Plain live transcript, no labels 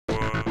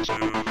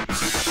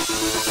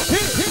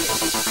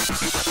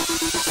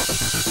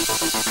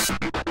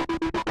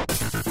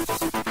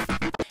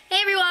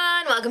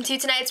welcome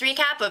to tonight's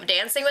recap of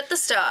Dancing with the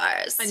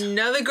Stars.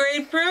 Another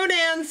great pro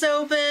dance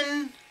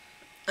open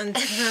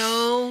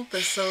until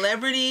the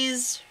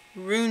celebrities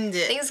ruined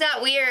it. Things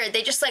got weird.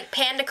 They just like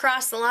panned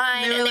across the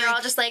line and they're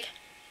all just like...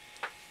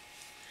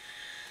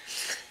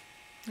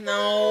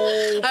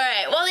 No.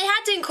 Alright, well they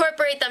had to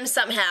incorporate them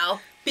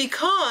somehow.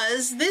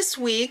 Because this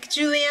week,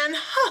 Julianne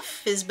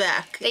Hough is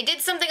back. They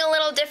did something a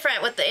little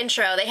different with the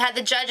intro. They had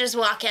the judges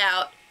walk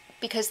out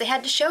because they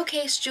had to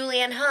showcase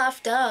Julianne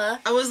Hough, duh.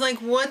 I was like,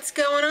 what's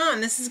going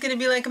on? This is going to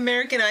be like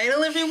American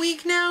Idol every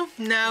week now?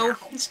 No,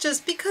 it's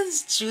just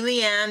because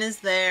Julianne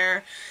is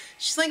there.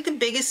 She's like the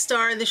biggest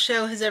star the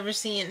show has ever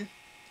seen.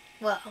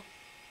 Well,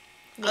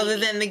 maybe. Other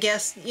than the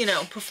guest, you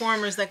know,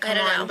 performers that come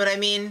on. But I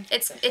mean...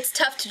 It's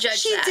tough to judge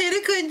She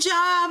did a good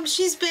job.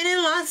 She's been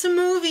in lots of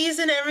movies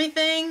and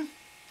everything.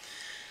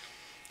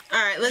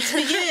 Alright, let's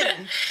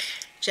begin.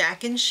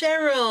 Jack and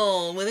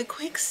Cheryl with a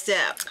quick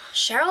step.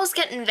 Cheryl's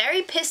getting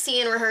very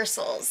pissy in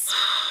rehearsals.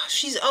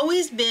 She's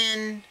always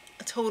been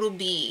a total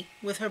B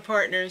with her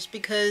partners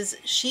because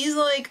she's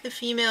like the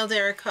female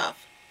Derek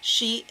Hough.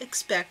 She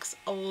expects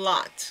a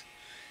lot.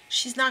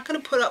 She's not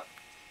going to put up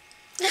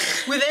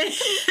with any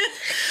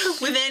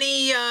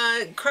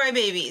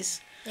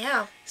crybabies.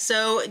 Yeah.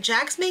 So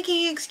Jack's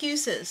making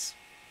excuses.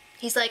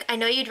 He's like, I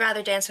know you'd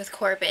rather dance with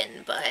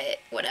Corbin, but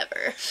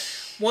whatever.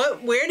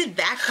 Where did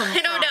that come from?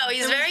 I don't know.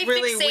 He's very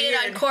really fixated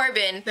weird. on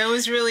Corbin. That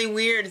was really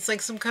weird. It's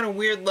like some kind of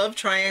weird love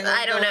triangle.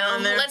 I don't know.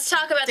 Let's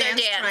talk about their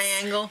dance.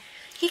 Triangle.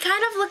 He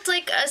kind of looked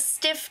like a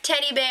stiff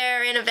teddy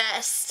bear in a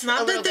vest.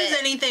 Not that there's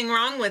anything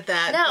wrong with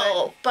that.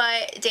 No,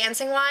 but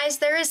dancing-wise,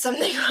 there is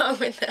something wrong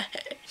with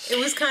that. It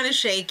was kind of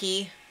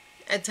shaky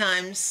at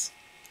times.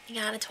 He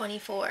got a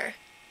 24.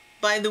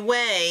 By the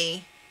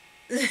way,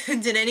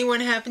 did anyone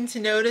happen to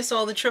notice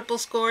all the triple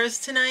scores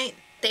tonight?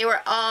 They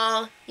were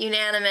all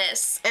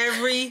unanimous.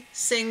 Every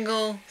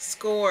single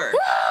score.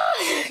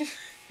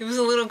 It was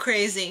a little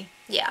crazy.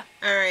 Yeah.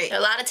 All right. There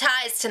are a lot of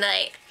ties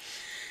tonight.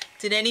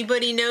 Did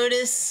anybody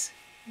notice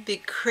the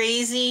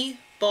crazy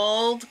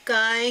bald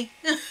guy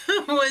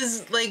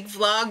was like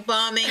vlog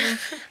bombing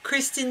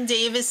Kristen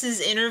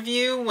Davis's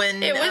interview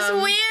when... It was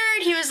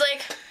weird. He was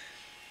like...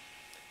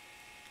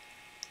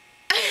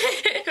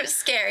 It was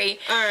scary.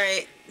 All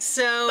right.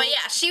 So... But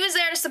yeah, she was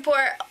there to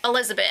support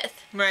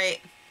Elizabeth.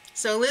 Right.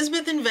 So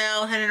Elizabeth and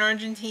Val had an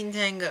Argentine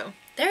tango.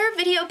 Their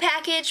video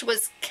package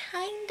was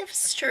kind of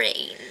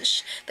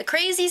strange. The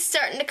crazy's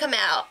starting to come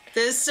out.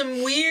 There's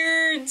some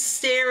weird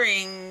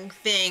staring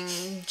thing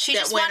She that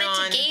just went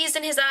wanted on. to gaze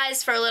in his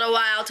eyes for a little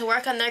while to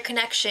work on their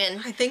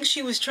connection. I think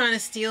she was trying to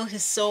steal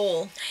his soul. I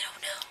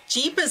don't know.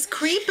 Jeepers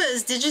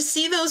creepers, did you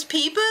see those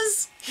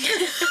peepers?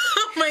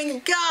 Oh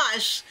my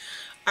gosh.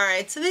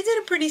 Alright, so they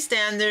did a pretty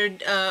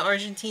standard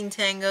Argentine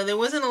tango. There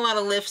wasn't a lot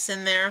of lifts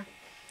in there.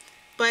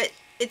 But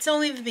it's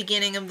only the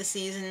beginning of the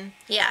season.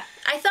 Yeah.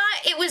 I thought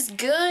it was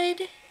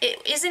good.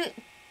 It isn't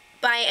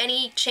by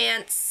any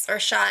chance or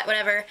shot,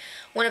 whatever,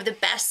 one of the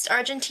best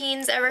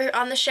Argentines ever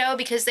on the show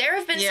because there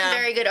have been some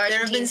very good Argentine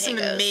there have been some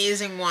tangos.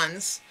 amazing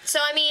ones. So,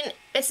 I mean,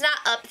 it's not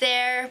up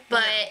there,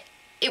 but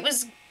it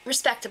was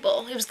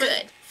respectable. It was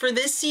good. For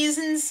this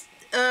season's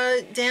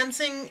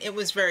dancing, it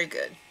was very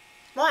good.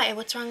 Why?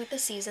 What's wrong with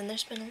this season?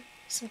 There's been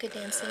some good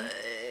dancing.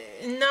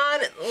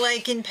 Not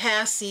like in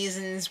past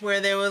seasons where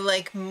there were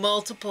like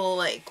multiple,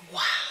 like, wow.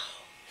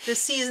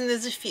 This season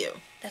there's a few.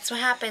 That's what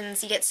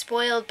happens. You get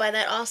spoiled by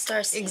that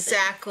all-star season.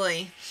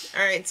 Exactly.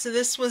 Alright, so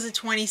this was a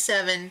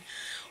 27.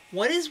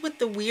 What is with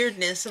the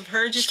weirdness of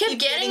her just she kept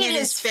keep getting in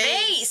his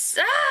face?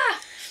 Ah!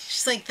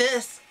 She's like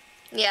this.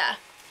 Yeah.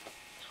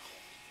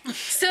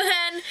 So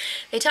then,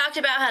 they talked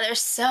about how there's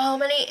so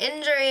many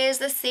injuries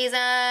this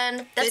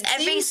season. That's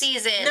every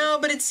season. No,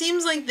 but it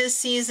seems like this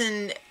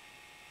season,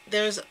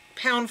 there's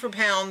pound for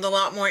pound a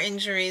lot more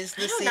injuries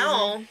this season. I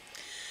don't know.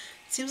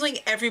 It seems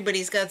like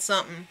everybody's got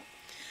something.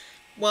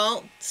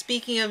 Well,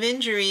 speaking of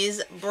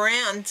injuries,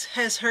 Brandt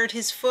has hurt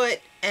his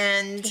foot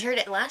and... He hurt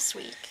it last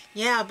week.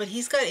 Yeah, but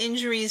he's got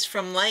injuries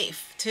from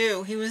life,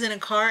 too. He was in a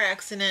car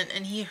accident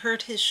and he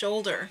hurt his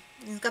shoulder.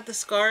 He's got the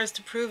scars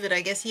to prove it.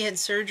 I guess he had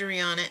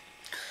surgery on it.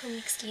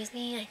 Excuse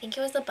me, I think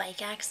it was a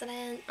bike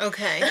accident.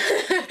 Okay.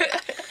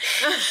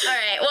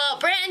 Alright, well,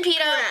 Brant and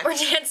Peta were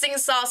dancing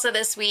salsa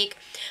this week,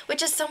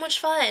 which is so much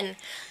fun.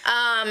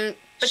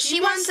 But she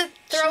wants to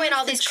throw in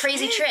all these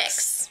crazy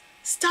tricks.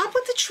 Stop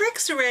with the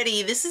tricks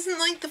already. This isn't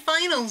like the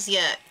finals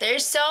yet.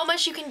 There's so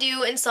much you can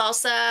do in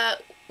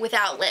salsa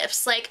without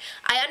lifts. Like,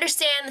 I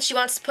understand that she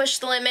wants to push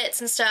the limits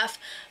and stuff,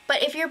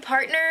 but if your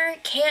partner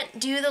can't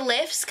do the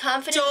lifts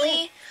confidently...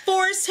 Don't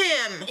force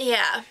him.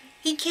 Yeah.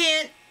 He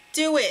can't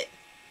do it.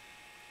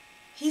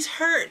 He's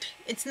hurt.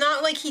 It's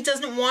not like he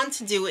doesn't want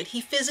to do it.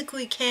 He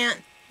physically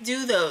can't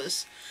do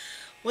those.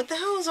 What the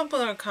hell is up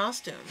with our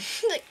costume?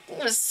 It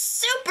was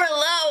super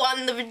low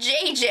on the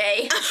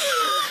JJ.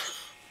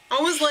 I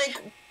was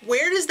like,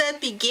 where does that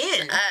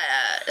begin?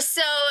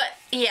 So,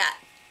 yeah.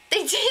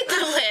 They did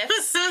the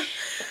lifts.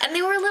 And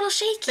they were a little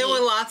shaky. There were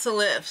lots of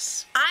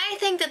lifts. I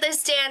think that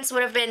this dance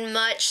would have been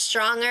much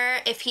stronger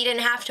if he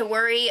didn't have to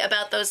worry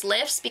about those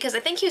lifts, because I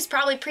think he was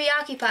probably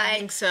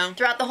preoccupied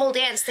throughout the whole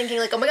dance, thinking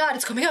like, oh my god,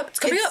 it's coming up, it's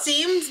coming up. It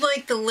seemed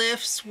like the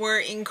lifts were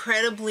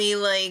incredibly,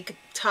 like,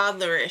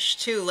 toddlerish,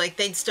 too. Like,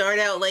 they'd start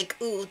out like,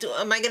 ooh,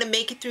 am I gonna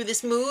make it through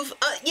this move?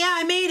 Yeah,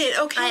 I made it.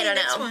 Okay, I don't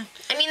next know. one.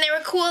 I mean, they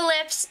were cool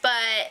lifts,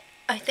 but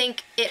I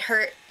think it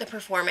hurt the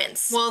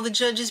performance. Well, the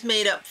judges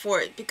made up for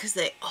it because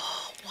they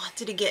all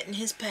wanted to get in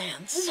his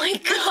pants. Oh my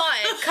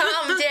god,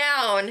 calm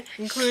down.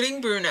 Including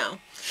Bruno.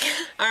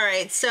 All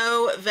right,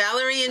 so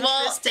Valerie and Tristan.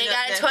 Well, they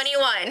got a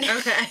 21.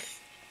 Okay.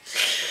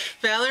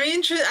 Valerie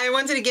and Tristan. I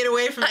wanted to get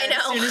away from that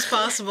as soon as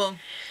possible.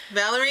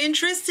 Valerie and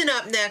Tristan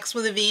up next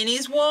with a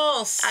Viennese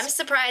waltz. I'm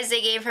surprised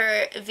they gave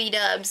her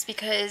V-dubs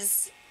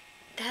because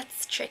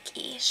that's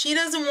tricky. She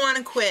doesn't want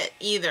to quit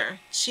either.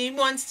 She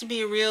wants to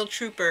be a real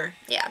trooper.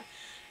 Yeah.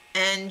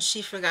 And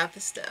she forgot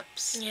the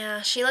steps.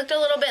 Yeah, she looked a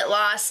little bit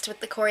lost with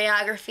the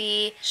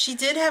choreography. She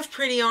did have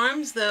pretty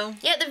arms, though.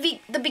 Yeah,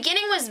 the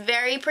beginning was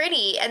very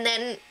pretty, and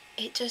then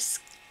it just...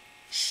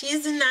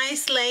 She's a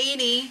nice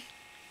lady,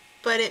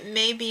 but it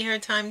may be her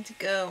time to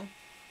go.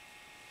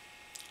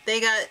 They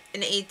got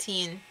an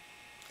 18.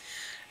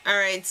 All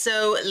right,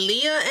 so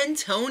Leah and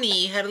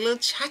Tony had a little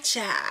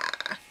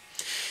cha-cha.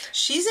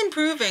 She's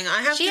improving.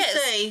 I have to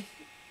say,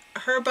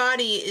 her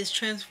body is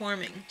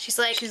transforming. She's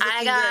like,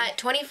 I got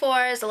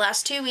 24s the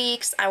last 2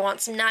 weeks. I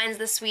want some 9s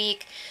this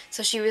week.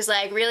 So she was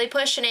like really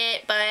pushing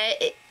it,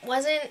 but it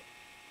wasn't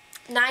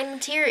 9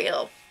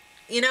 material.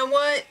 You know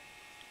what?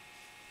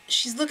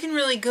 She's looking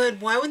really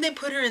good. Why would they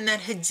put her in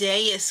that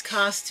hideous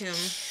costume?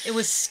 It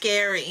was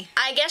scary.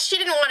 I guess she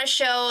didn't want to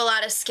show a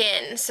lot of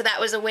skin, so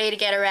that was a way to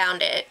get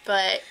around it,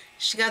 but...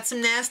 She got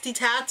some nasty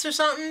tats or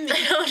something?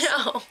 I don't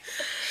know.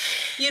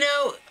 You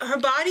know, her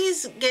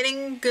body's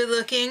getting good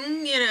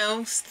looking, you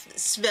know,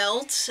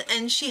 svelte,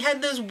 and she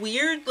had those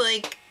weird,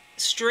 like,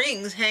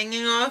 strings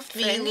hanging off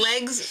the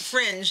legs,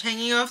 fringe,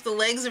 hanging off the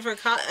legs of her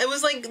it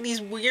was like these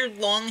weird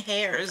long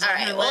hairs. All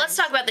right, well, let's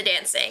talk about the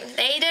dancing.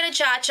 They did a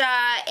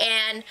cha-cha,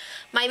 and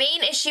my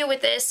main issue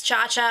with this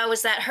cha-cha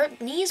was that her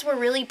knees were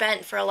really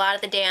bent for a lot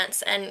of the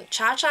dance, and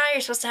cha-cha,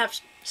 you're supposed to have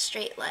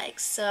straight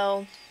legs,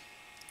 so...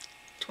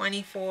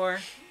 24.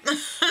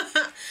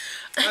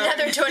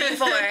 Another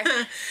 24.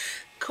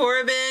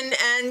 Corbin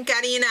and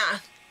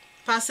Karina,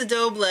 Paso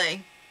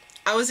Doble.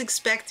 I was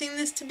expecting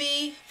this to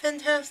be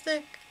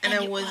fantastic, and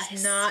I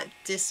was not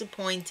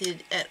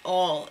disappointed at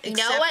all.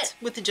 Except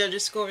with the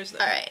judges' scores, though.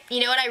 All right.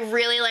 You know what I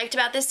really liked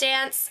about this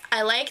dance?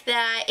 I like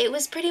that it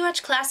was pretty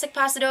much classic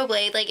Paso Doble.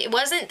 Like, it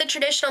wasn't the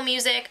traditional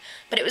music,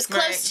 but it was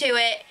close to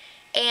it.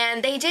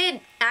 And they did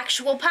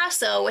actual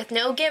paso with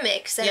no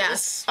gimmicks, and it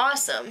was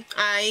awesome.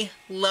 I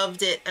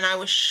loved it, and I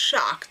was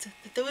shocked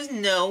that there was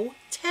no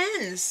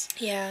 10s.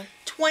 Yeah.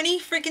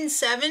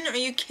 20-freaking-7? Are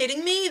you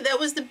kidding me? That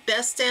was the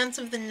best dance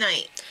of the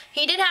night.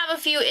 He did have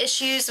a few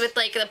issues with,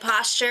 like, the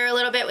posture a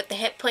little bit with the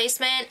hip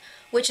placement,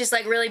 which is,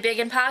 like, really big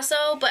in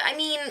paso. But, I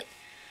mean,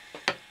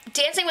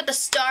 Dancing with the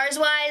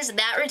Stars-wise,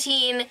 that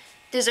routine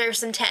deserves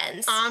some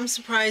 10s. I'm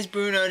surprised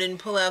Bruno didn't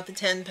pull out the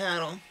 10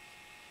 paddle.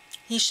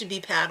 He should be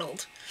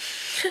paddled.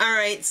 All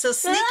right, so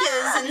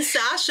Snickers and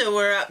Sasha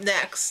were up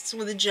next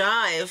with a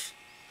jive.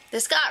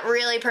 This got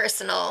really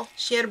personal.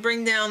 She had to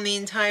bring down the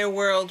entire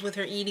world with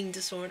her eating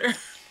disorder.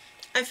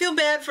 I feel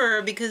bad for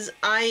her because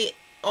I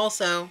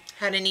also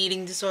had an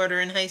eating disorder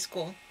in high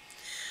school.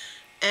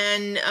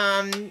 And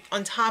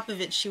on top of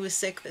it, she was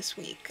sick this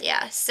week.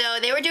 Yeah, so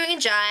they were doing a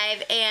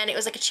jive, and it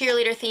was like a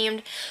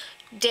cheerleader-themed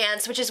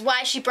dance, which is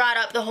why she brought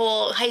up the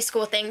whole high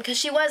school thing, because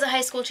she was a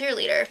high school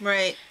cheerleader.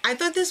 Right. I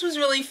thought this was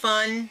really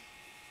fun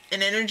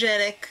and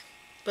energetic,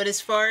 but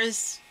as far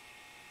as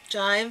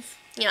jive...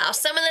 You know,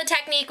 some of the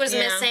technique was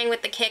missing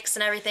with the kicks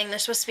and everything. They're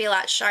supposed to be a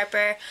lot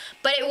sharper,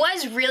 but it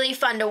was really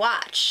fun to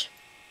watch.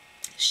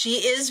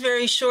 She is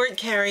very short,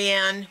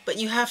 Carrie-Ann, but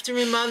you have to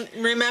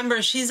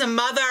remember, she's a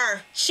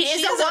mother. She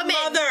is a woman.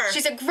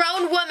 She's a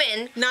grown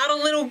woman. Not a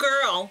little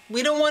girl.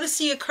 We don't want to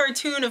see a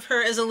cartoon of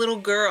her as a little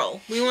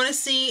girl. We want to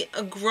see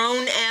a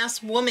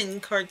grown-ass woman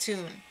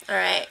cartoon. All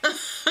right.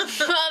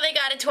 Well, they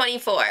got a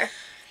 24.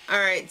 All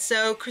right,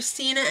 so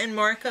Christina and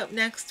Mark up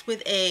next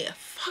with a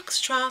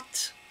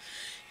foxtrot.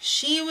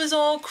 She was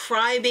all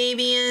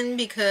crybabying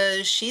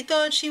because she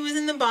thought she was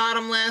in the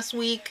bottom last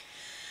week.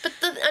 But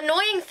the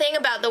annoying thing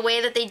about the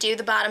way that they do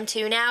the bottom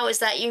two now is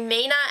that you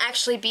may not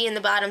actually be in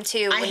the bottom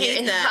two when you're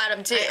in the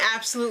bottom two. I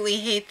absolutely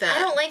hate that. I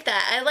don't like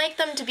that. I like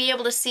them to be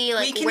able to see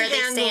like where they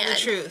stand. We can handle the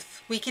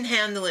truth. We can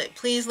handle it.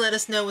 Please let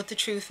us know what the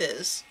truth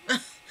is.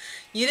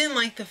 You didn't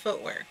like the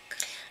footwork.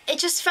 It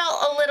just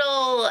felt a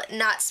little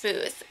not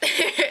smooth.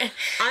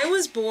 I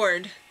was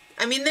bored.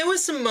 I mean, there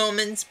was some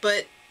moments,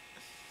 but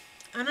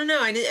I don't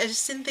know. I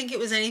just didn't think it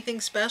was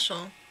anything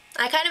special.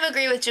 I kind of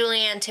agree with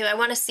Julianne, too. I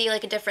want to see,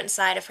 like, a different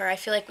side of her. I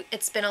feel like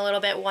it's been a little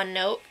bit one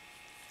note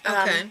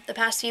the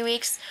past few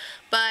weeks.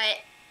 But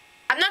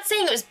I'm not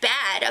saying it was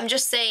bad. I'm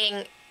just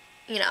saying,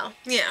 you know.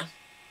 Yeah.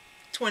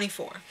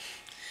 24.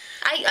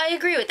 I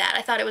agree with that.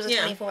 I thought it was a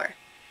 24.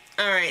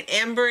 All right.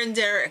 Amber and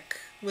Derek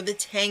with a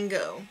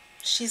tango.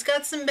 She's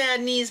got some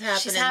bad knees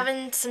happening. She's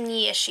having some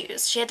knee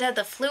issues. She had to have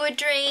the fluid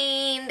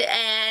drained,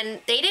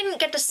 and they didn't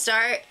get to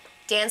start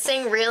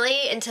dancing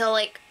really until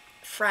like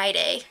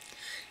Friday.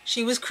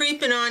 She was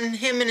creeping on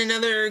him and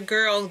another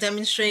girl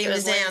demonstrating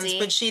the dance, Lindsay.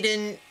 but she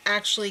didn't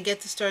actually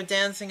get to start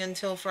dancing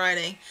until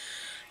Friday.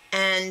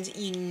 And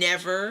you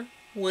never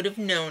would have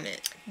known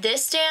it.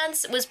 This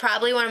dance was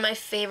probably one of my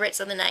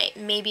favorites of the night.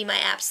 Maybe my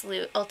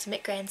absolute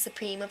ultimate grand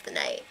supreme of the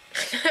night.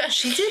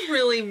 She did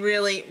really,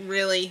 really,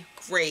 really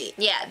great.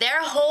 Yeah,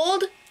 their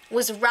hold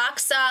was rock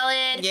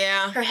solid.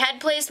 Yeah. Her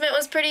head placement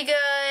was pretty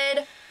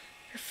good.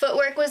 Her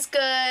footwork was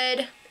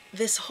good.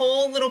 This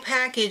whole little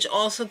package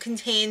also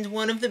contained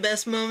one of the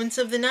best moments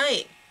of the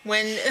night.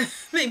 When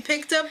they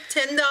picked up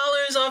 $10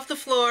 off the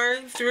floor,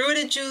 threw it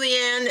at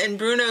Julianne, and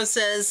Bruno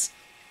says,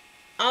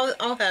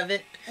 I'll have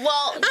it.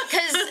 Well,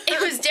 because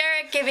it was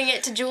Derek giving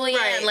it to Julianne,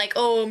 Right. like,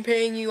 oh, I'm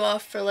paying you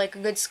off for, like, a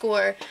good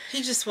score.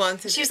 He just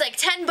wanted She it. was like,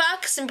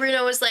 $10, and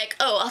Bruno was like,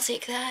 oh, I'll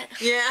take that.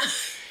 Yeah,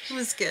 it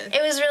was good.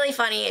 It was really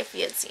funny if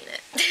you had seen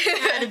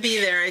it. Had to be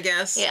there, I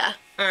guess. Yeah.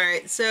 All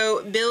right,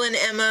 so Bill and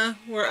Emma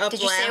were up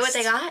Did you last. say what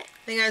they got?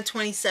 They got a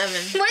 27.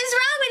 What is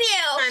wrong with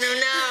you? I don't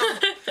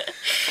know.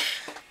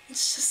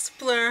 It's just a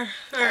blur.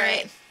 All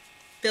right.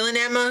 Bill and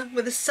Emma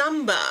with a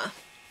samba.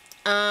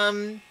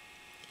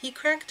 He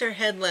cracked her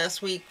head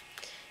last week.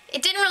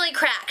 It didn't really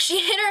crack. She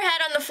hit her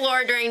head on the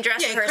floor during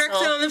dress Yeah, he rehearsal.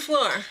 cracked it on the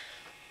floor.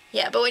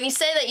 Yeah, but when you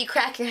say that you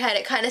crack your head,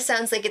 it kind of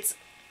sounds like it's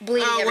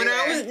bleeding everywhere.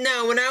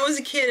 When I was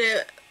a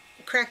kid,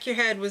 crack your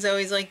head was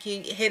always like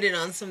you hit it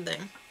on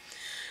something.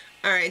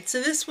 All right,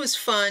 so this was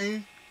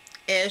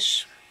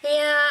fun-ish.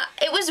 Yeah,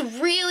 it was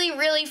really,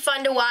 really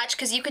fun to watch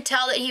because you could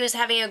tell that he was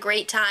having a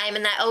great time,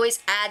 and that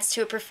always adds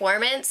to a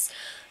performance.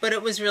 But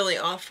it was really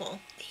awful.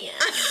 Yeah,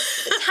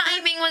 the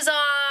timing was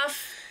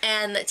off,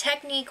 and the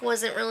technique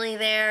wasn't really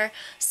there.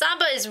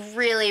 Samba is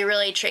really,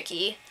 really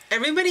tricky.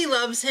 Everybody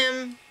loves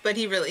him, but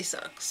he really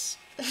sucks.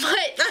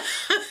 But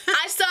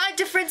I saw a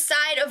different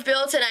side of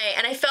Bill tonight,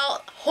 and I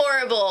felt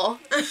horrible.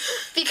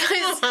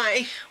 Because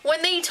Why?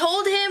 when they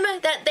told him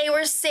that they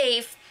were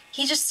safe,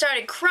 he just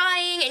started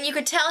crying, and you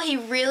could tell he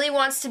really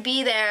wants to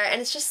be there,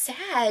 and it's just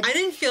sad. I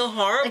didn't feel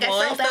horrible.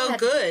 Like, I felt bad.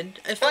 Good.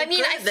 I felt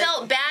good I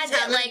felt bad he's that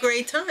having like a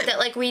great time. that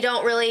like we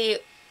don't really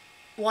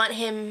want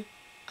him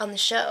on the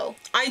show.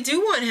 I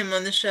do want him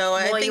on the show.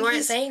 I Well, think you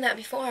weren't saying that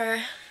before.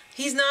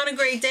 he's not a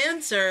great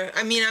dancer.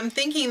 I mean, I'm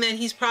thinking that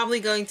he's probably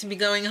going to be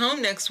going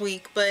home next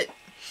week, but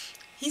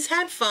he's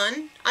had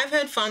fun. I've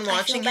had fun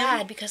watching I feel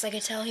bad him. because I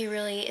could tell he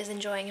really is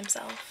enjoying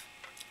himself.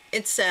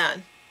 It's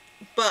sad.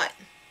 But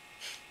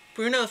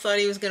Bruno thought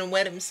he was going to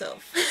wet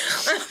himself.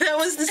 That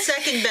was the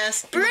second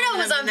best. Bruno moment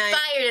was of on the night.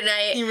 fire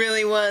tonight. He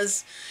really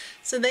was.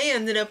 So they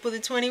ended up with a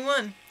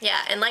 21.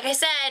 Yeah, and like I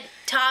said,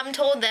 Tom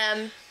told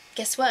them,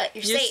 guess what?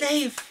 You're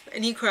safe.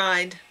 And he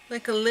cried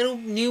like a little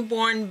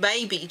newborn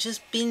baby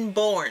just been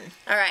born.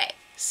 All right.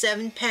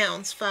 7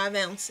 pounds, 5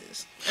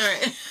 ounces. All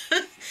right.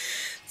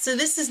 So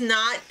this is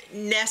not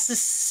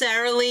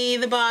necessarily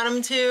the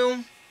bottom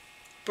two.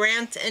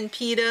 Brant and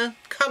Peta,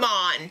 come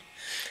on.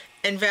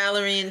 And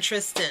Valerie and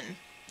Tristan.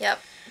 Yep.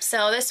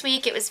 So this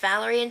week it was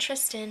Valerie and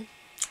Tristan.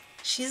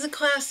 She's a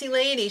classy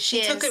lady.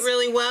 She took is. it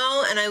really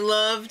well, and I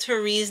loved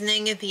her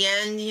reasoning at the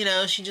end. You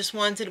know, she just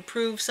wanted to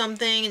prove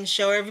something and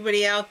show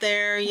everybody out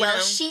there. You know.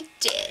 She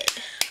did.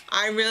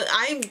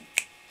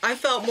 I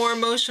felt more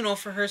emotional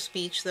for her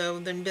speech though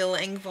than Bill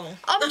Engvall.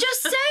 I'm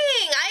just saying.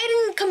 I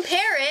didn't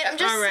compare it. I'm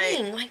just All right.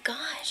 saying. My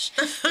gosh.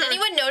 Did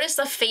anyone notice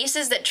the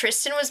faces that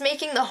Tristan was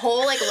making the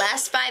whole like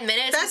last 5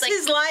 minutes? That's like,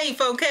 his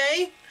life,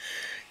 okay?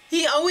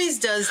 He always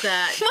does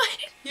that. What?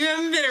 You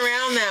haven't been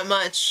around that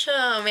much.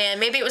 Oh man,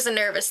 maybe it was a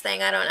nervous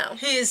thing. I don't know.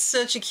 He is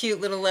such a cute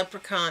little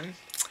leprechaun.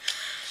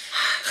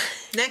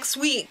 Next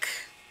week,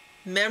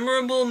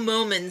 memorable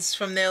moments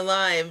from their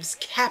lives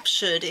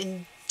captured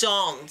in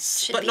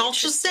dance, Should but be not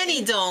just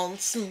any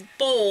dance,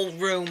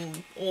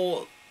 ballroom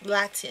or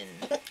Latin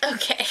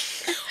Okay.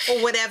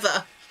 or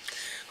whatever.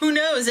 Who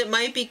knows? It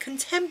might be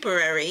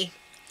contemporary.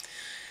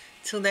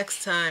 Till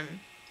next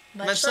time.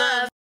 Much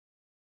love.